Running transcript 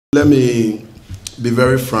Let me be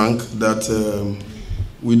very frank that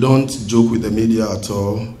we don't joke with the media at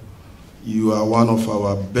all. You are one of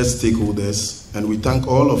our best stakeholders, and we thank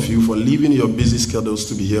all of you for leaving your busy schedules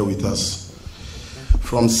to be here with us.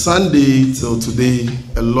 From Sunday till today,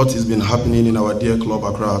 a lot has been happening in our dear club,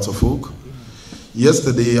 Accra Heart of Oak.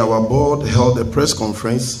 Yesterday, our board held a press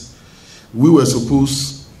conference. We were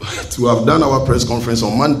supposed to have done our press conference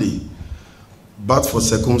on Monday, but for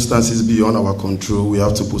circumstances beyond our control, we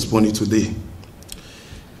have to postpone it today.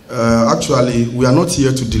 Actually, we are not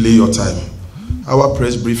here to delay your time. Our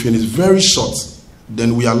press briefing is very short.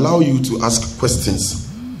 Then we allow you to ask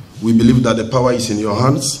questions. We believe that the power is in your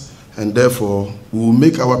hands, and therefore, we will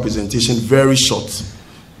make our presentation very short.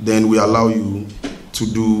 Then we allow you to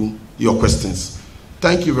do your questions.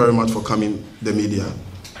 Thank you very much for coming, the media.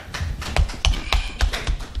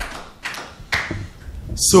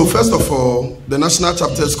 So first of all, the National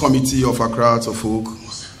Chapters Committee of Accra Heart of Oak,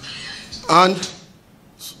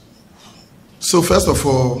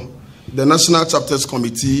 the National Chapters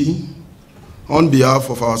Committee, on behalf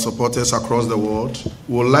of our supporters across the world,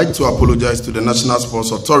 would like to apologize to the National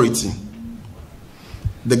Sports Authority,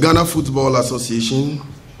 the Ghana Football Association,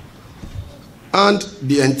 and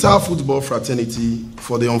the entire football fraternity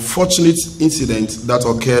for the unfortunate incident that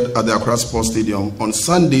occurred at the Accra Sports Stadium on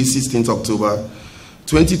Sunday, 16th October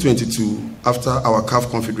 2022, after our CAF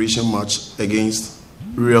Confederation match against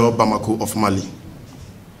Real Bamako of Mali.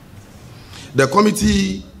 The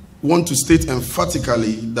committee want to state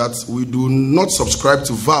emphatically that we do not subscribe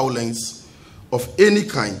to violence of any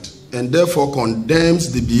kind, and therefore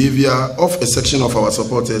condemns the behavior of a section of our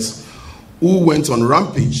supporters who went on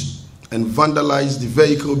rampage and vandalized the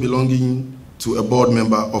vehicle belonging to a board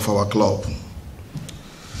member of our club.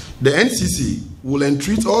 The NCC will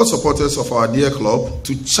entreat all supporters of our dear club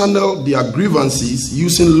to channel their grievances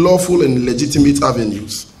using lawful and legitimate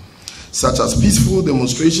avenues, such as peaceful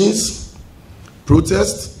demonstrations,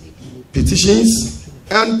 protests, petitions,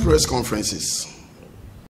 and press conferences.